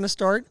now are going to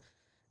start.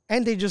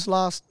 And they just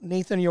lost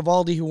Nathan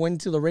Eovaldi, who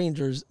went to the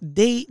Rangers.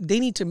 They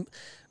need to.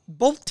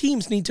 Both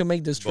teams need to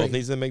make this trade. Both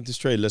needs to make this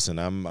trade. Listen,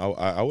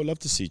 I would love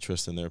to see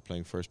Tristan there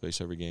playing first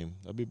base every game.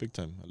 That'd be big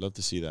time. I'd love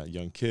to see that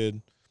young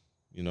kid.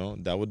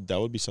 That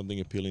would be something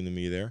appealing to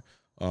me there.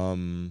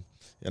 And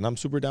I'm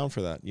super down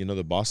for that.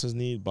 The Boston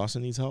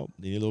needs help.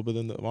 They need a little bit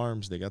in the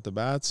arms. They got the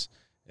bats,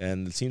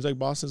 and it seems like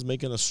Boston's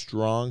making a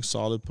strong,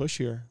 solid push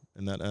here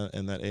in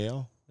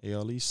that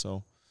AL East.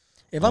 So.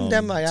 If I'm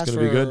them, I ask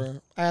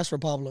for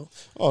Pablo.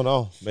 Oh,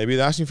 no. Maybe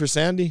they're asking for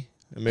Sandy.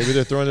 And maybe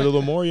they're throwing a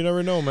little more. You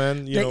never know,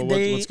 man.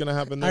 What's going to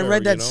happen there? I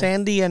read that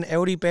Sandy and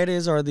Eury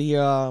Perez are the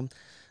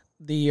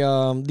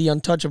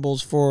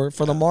untouchables for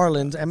the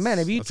Marlins. And, man,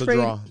 if you trade...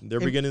 a draw. They're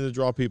beginning to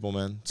draw people,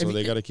 man. So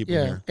they got to keep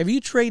them here. If you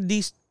trade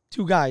these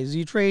two guys,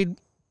 you trade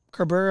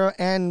Cabrera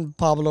and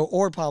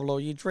Pablo,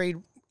 you trade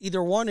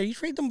either one or you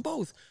trade them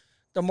both,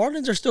 the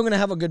Marlins are still going to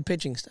have a good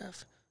pitching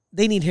staff.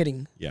 They need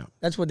hitting. Yeah.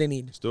 That's what they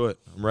need. Let's do it.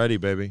 I'm ready,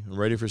 baby. I'm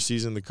ready for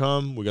season to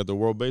come. We got the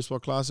World Baseball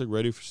Classic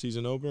ready for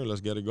season opener. Let's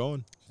get it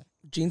going.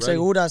 Gene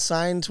Segura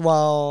signed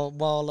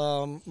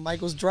while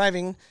Mike was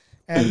driving.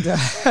 And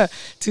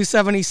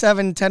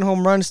 277, 10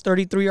 home runs,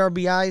 33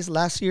 RBIs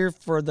last year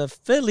for the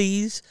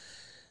Phillies.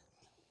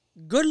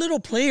 Good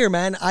little player,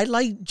 man. I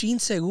like Gene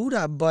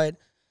Segura, but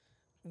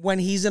when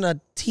he's in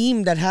a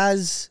team that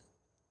has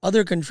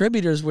other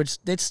contributors,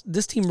 which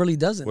this team really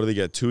doesn't. What do they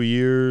get? 2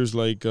 years,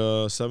 like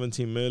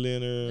 $17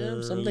 million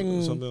or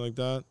something like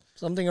that.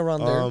 Something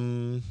around there.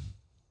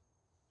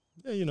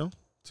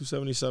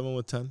 277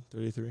 with 10,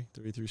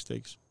 33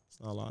 stakes. It's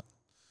not a lot.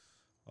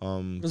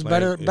 It was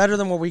better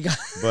than what we got.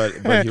 But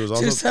he was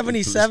also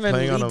 277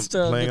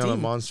 playing on a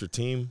monster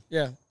team.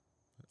 Yeah.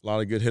 A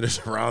lot of good hitters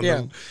around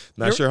him.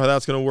 Not sure how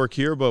that's going to work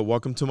here, but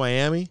welcome to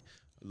Miami.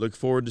 Look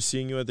forward to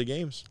seeing you at the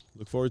games.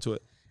 Look forward to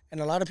it. And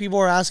a lot of people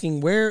are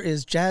asking, where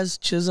is Jazz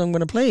Chisholm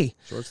going to play?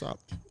 Shortstop.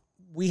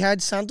 We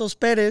had Santos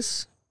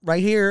Perez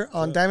right here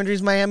on Diamond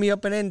Dreams Miami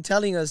Up and In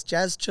telling us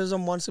Jazz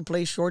Chisholm wants to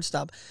play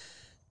shortstop.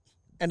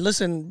 And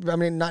listen, I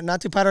mean,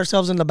 not to pat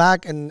ourselves in the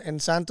back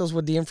and Santos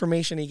with the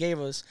information he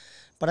gave us,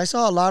 but I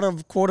saw a lot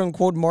of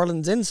quote-unquote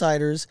Marlins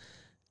insiders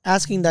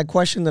asking that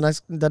question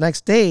the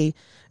next day,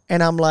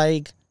 and I'm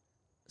like,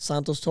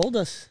 Santos told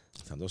us.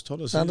 Santos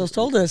told us. Santos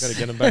told us. Got to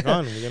get him back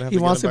on. We're gonna have He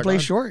to wants get him to play back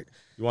on. short.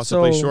 He wants to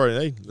play short.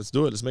 Hey, let's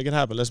do it. Let's make it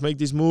happen. Let's make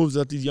these moves.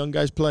 Let these young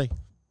guys play.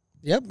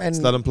 Yep, and let's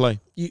let them play.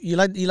 You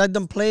let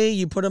them play.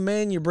 You put them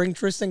in. You bring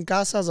Tristan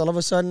Casas. All of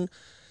a sudden,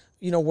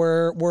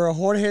 we're a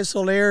Jorge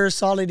Soler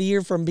solid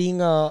year from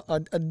being a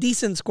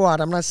decent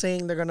squad. I'm not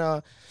saying they're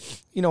gonna,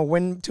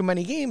 win too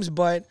many games,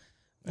 but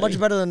much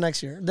better than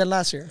last year.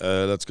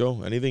 Let's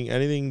go.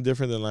 Anything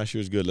different than last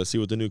year is good. Let's see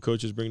what the new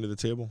coaches bring to the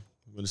table.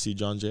 I'm going to see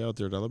John Jay out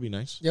there. That'll be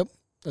nice. Yep,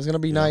 that's gonna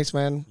be nice,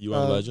 man.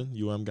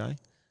 Legend, guy.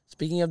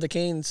 Speaking of the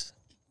Canes,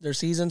 their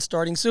season's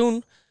starting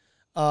soon.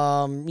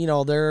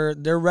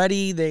 They're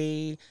ready.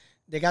 They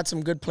got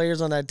some good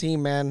players on that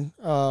team, man.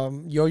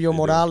 Yo-Yo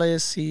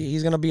Morales,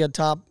 he's gonna be a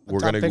top.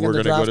 We're gonna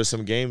go to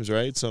some games,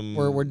 right?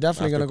 We're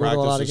definitely gonna go to a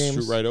lot of games.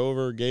 Shoot right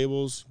over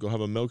Gables. Go have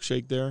a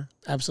milkshake there.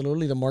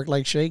 Absolutely, the Mark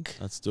Like Shake.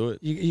 Let's do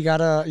it. You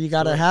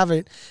gotta have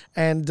it.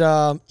 And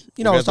I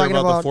was talking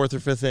about the fourth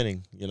or fifth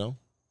inning.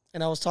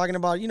 And I was talking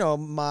about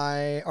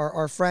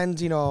our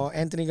friends,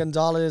 Anthony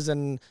Gonzalez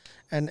and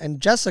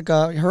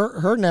Jessica.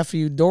 Her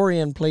nephew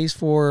Dorian plays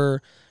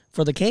for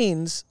the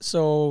Canes,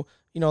 so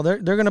they're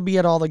going to be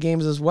at all the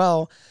games as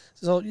well.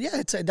 So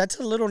yeah, that's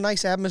a little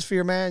nice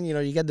atmosphere, man.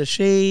 You get the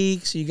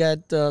Shakes, you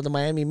got the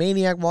Miami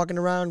Maniac walking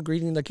around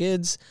greeting the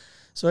kids.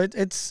 So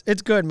it's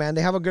good, man.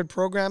 They have a good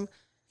program.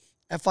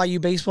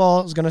 FIU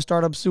baseball is going to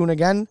start up soon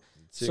again.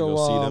 See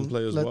them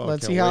play as well.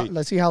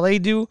 Let's see how they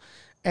do.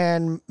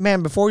 And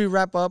man, before we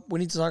wrap up, we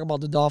need to talk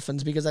about the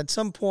Dolphins, because at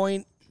some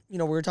point, we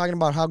were talking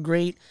about how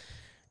great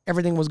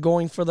everything was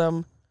going for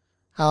them,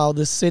 how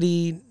the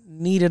city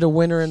needed a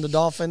winner in the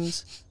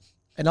Dolphins,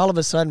 and all of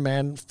a sudden,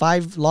 man,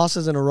 5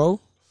 losses in a row.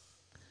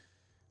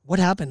 What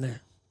happened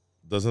there?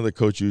 Doesn't the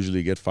coach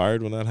usually get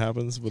fired when that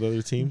happens with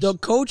other teams? The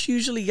coach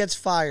usually gets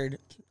fired.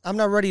 I'm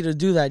not ready to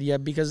do that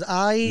yet, because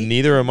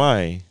Neither am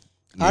I.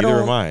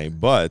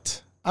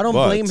 But I don't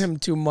blame him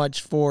too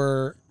much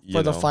for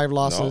the 5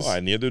 losses. No,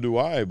 neither do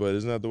I. But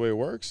isn't that the way it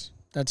works?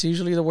 That's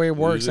usually the way it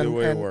works. It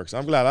works.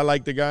 I'm glad. I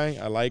like the guy.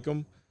 I like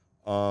him.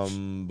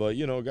 But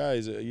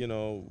guys,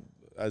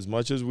 as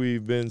much as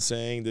we've been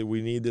saying that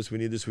we need this,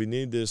 we've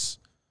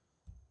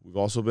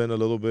also been a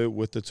little bit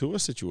with the Tua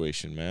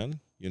situation, man.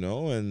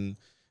 Tua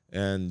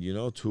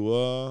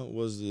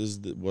was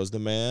the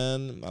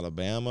man.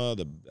 Alabama,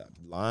 the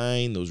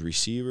line, those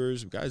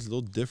receivers, guys, a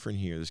little different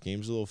here. This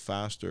game's a little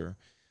faster.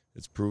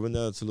 It's proven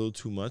that it's a little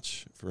too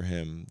much for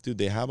him. Dude,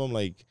 they have him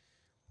like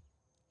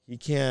he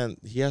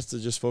has to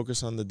just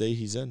focus on the day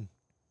he's in.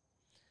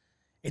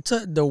 It's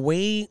the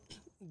way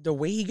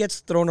he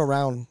gets thrown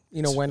around,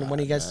 when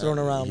he gets thrown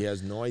around. He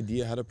has no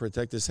idea how to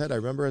protect his head. I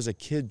remember as a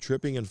kid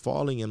tripping and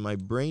falling, and my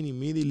brain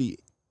immediately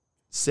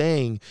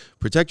saying,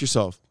 protect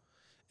yourself.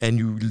 And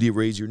you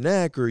raise your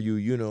neck, or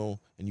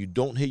and you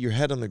don't hit your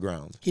head on the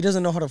ground. He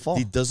doesn't know how to fall.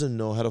 He doesn't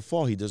know how to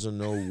fall. He doesn't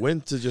know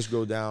when to just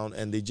go down,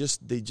 and they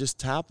just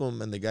tap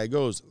him, and the guy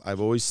goes. I've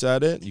always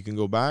said it. You can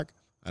go back.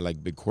 I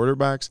like big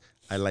quarterbacks.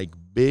 I like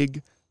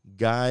big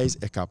guys,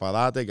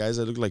 escaparate, guys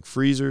that look like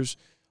freezers,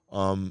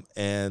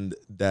 and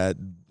that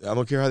I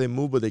don't care how they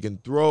move, but they can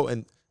throw,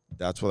 and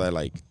that's what I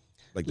like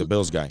the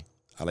Bills guy.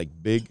 I like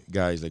big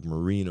guys like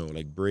Marino,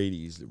 like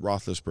Brady's,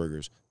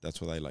 Roethlisberger's. That's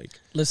what I like.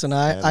 Listen,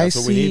 I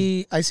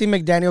see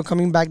McDaniel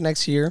coming back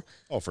next year.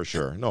 Oh, for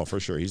sure. No, for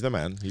sure. He's the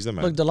man.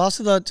 Look, the loss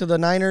to the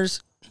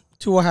Niners,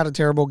 Tua had a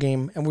terrible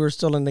game, and we were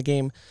still in the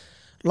game.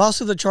 Loss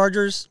to the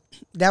Chargers,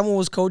 that one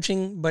was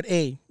coaching, but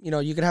hey,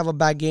 you could have a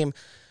bad game.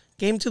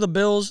 Game to the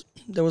Bills,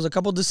 there was a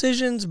couple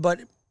decisions, but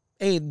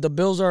hey, the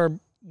Bills are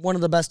one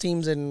of the best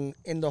teams in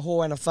the whole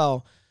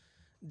NFL.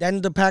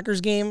 Then the Packers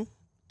game,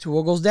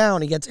 Tua goes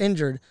down, he gets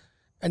injured.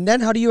 And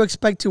then how do you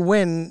expect to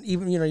win?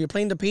 Even you're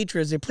playing the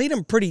Patriots. They played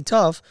them pretty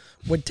tough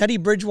with Teddy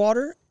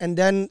Bridgewater and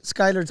then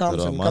Skylar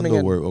Thompson coming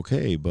in. We're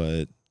okay,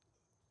 but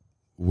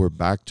we're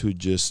back to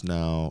just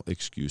now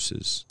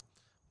excuses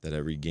that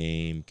every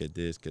game get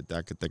this, get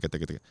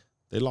that.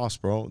 They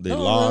lost, bro. They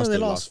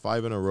lost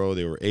 5 in a row.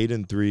 They were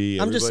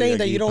 8-3. I'm just saying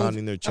that you don't.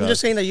 I'm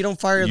just saying that you don't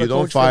fire the coach. You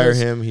don't fire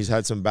him. He's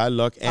had some bad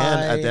luck. And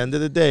at the end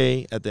of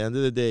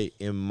the day,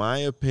 in my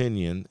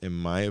opinion,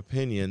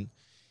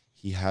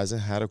 he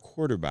hasn't had a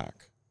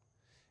quarterback.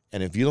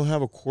 And if you don't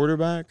have a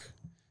quarterback,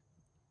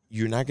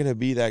 you're not going to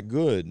be that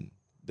good.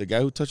 The guy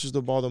who touches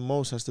the ball the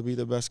most has to be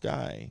the best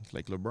guy,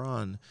 like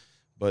LeBron.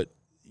 But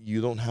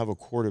you don't have a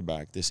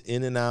quarterback. This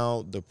in and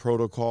out, the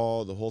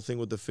protocol, the whole thing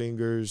with the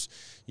fingers,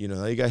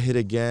 now he got hit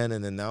again,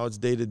 and then now it's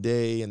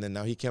day-to-day, and then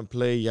now he can't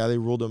play. Yeah, they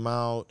ruled him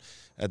out.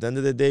 At the end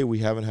of the day, we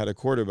haven't had a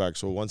quarterback.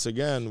 So once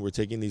again, we're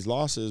taking these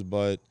losses,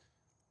 but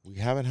we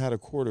haven't had a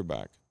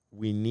quarterback.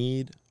 We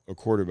need a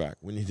quarterback.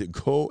 We need to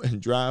go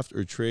and draft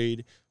or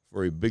trade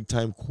for a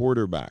big-time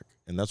quarterback,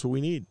 and that's what we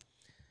need.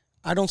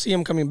 I don't see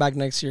him coming back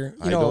next year.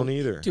 I don't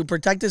either. To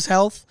protect his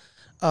health,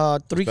 3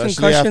 Especially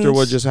concussions. after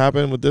what just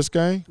happened with this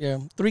guy? Yeah,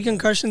 3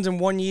 concussions in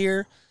 1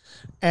 year,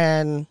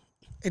 and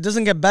it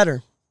doesn't get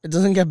better.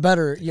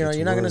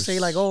 You're not going to say,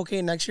 like,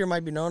 okay, next year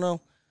might be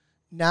no.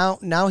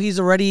 Now he's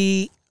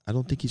already I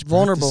don't think he's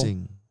vulnerable.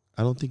 practicing.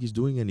 I don't think he's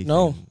doing anything.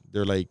 No.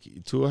 They're like,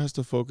 Tua has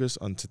to focus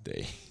on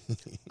today.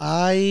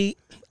 I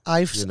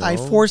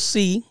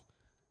foresee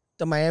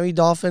the Miami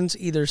Dolphins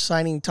either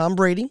signing Tom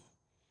Brady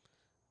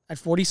at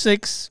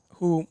 46,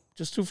 who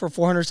just threw for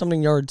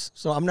 400-something yards.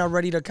 So I'm not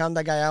ready to count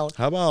that guy out.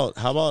 How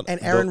about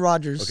and Aaron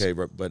Rodgers? Okay,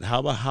 but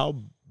how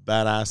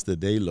badass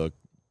did they look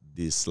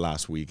this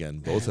last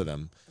weekend? Both of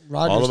them.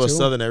 Rodgers All of a too.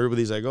 sudden,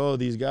 everybody's like, "Oh,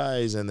 these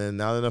guys," and then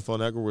now the NFL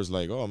Network was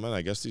like, "Oh man,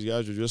 I guess these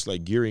guys are just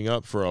like gearing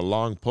up for a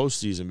long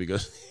postseason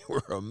because they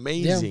were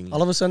amazing." Yeah.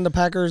 All of a sudden, the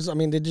Packers. I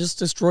mean, they just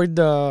destroyed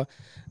the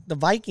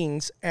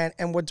Vikings.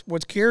 And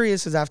what's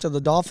curious is after the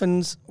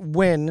Dolphins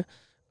win,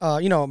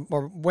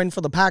 or win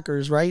for the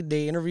Packers, right?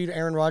 They interviewed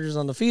Aaron Rodgers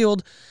on the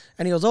field,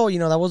 and he goes, "Oh,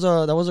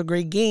 that was a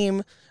great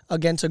game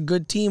against a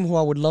good team who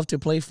I would love to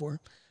play for."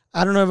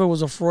 I don't know if it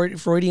was a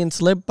Freudian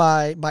slip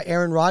by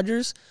Aaron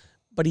Rodgers.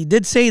 But he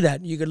did say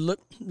that. You could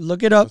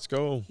look it up. Let's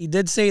go. He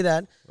did say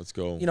that. Let's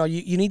go.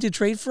 You need to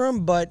trade for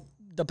him, but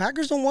the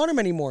Packers don't want him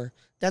anymore.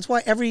 That's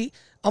why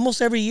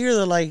almost every year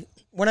they're like,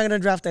 we're not going to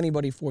draft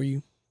anybody for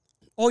you.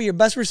 Oh, your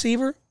best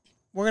receiver?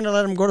 We're going to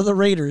let him go to the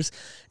Raiders.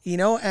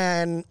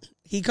 And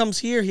he comes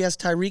here, he has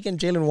Tyreek and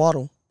Jalen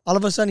Waddle. All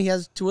of a sudden, he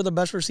has two of the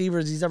best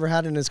receivers he's ever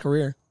had in his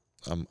career.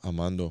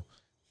 Armando,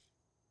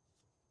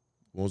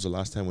 when was the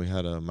last time we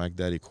had a Mac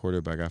Daddy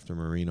quarterback after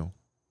Marino?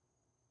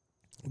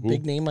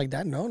 Big name like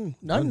that?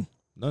 None.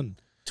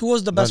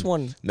 Tua's the best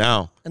one.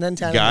 Now, and then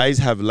Tannehill. Guys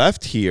have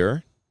left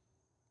here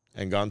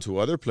and gone to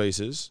other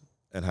places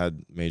and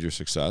had major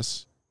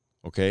success,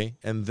 okay?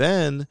 And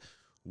then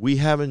we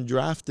haven't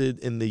drafted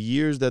in the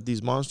years that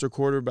these monster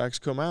quarterbacks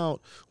come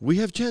out. We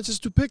have chances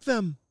to pick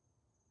them.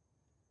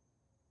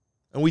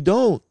 And we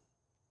don't.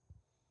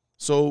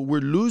 So we're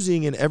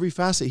losing in every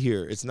facet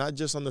here. It's not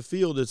just on the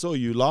field. It's,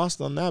 you lost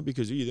on that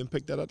because you didn't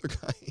pick that other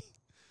guy.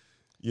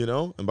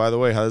 And by the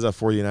way, how does that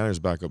 49ers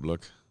backup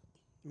look?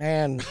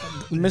 Man,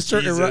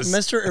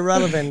 Mr.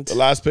 Irrelevant. The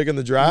last pick in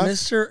the draft?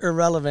 Mr.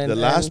 Irrelevant. The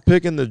last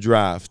pick in the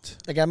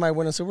draft. The guy might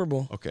win a Super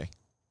Bowl. Okay.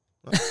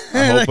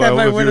 I hope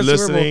if you're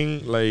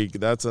listening, like,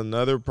 that's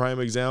another prime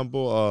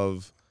example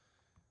of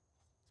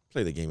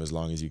play the game as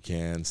long as you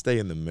can. Stay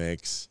in the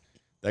mix.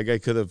 That guy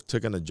could have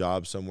taken a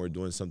job somewhere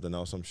doing something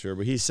else, I'm sure.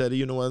 But he said,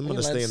 you know what, I'm going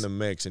to stay in the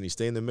mix. And he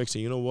stayed in the mix.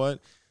 And you know what?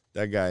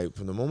 That guy,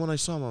 from the moment I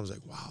saw him, I was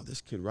like, wow, this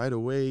kid right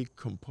away,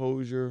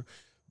 composure.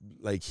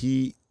 Like,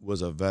 he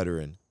was a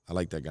veteran. I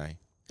like that guy.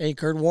 Hey,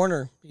 Kurt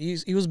Warner.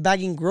 He was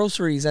bagging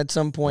groceries at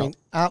some point.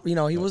 He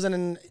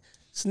wasn't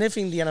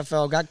sniffing the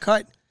NFL, got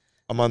cut.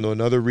 Armando,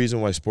 another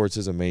reason why sports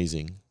is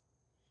amazing.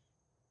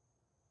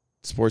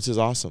 Sports is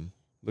awesome.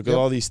 Look at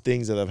all these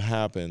things that have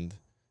happened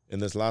in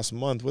this last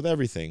month with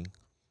everything.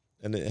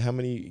 And how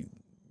many,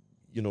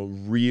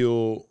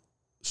 real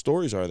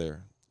stories are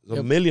there? There's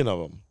a million of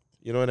them.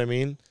 You know what I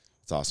mean?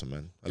 It's awesome,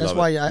 man. I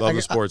love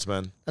the sports,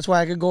 man. That's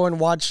why I could go and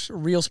watch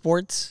real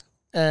sports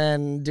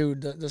and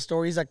dude, the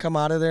stories that come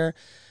out of there,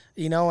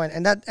 and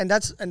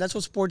that's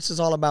what sports is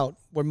all about.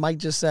 What Mike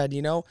just said,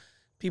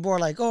 people are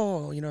like,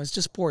 oh, it's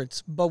just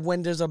sports. But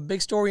when there's a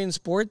big story in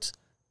sports,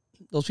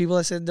 those people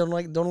that said don't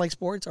like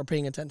sports are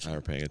paying attention.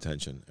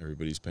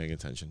 Everybody's paying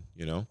attention,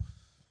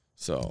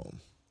 So.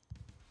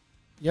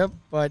 Yep,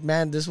 but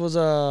man, this was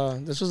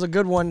a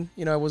good one.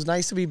 It was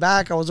nice to be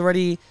back. I was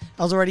already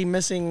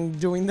missing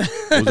doing the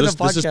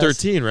podcast. This is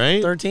 13,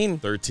 right?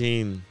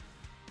 13.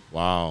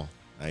 Wow,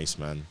 nice,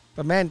 man.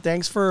 But man,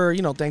 thanks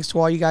to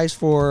all you guys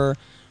for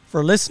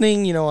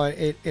listening.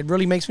 It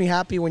really makes me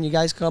happy when you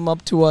guys come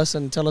up to us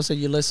and tell us that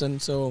you listen.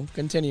 So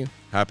continue.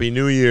 Happy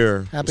New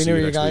Year. Happy New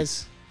Year,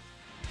 guys. Week.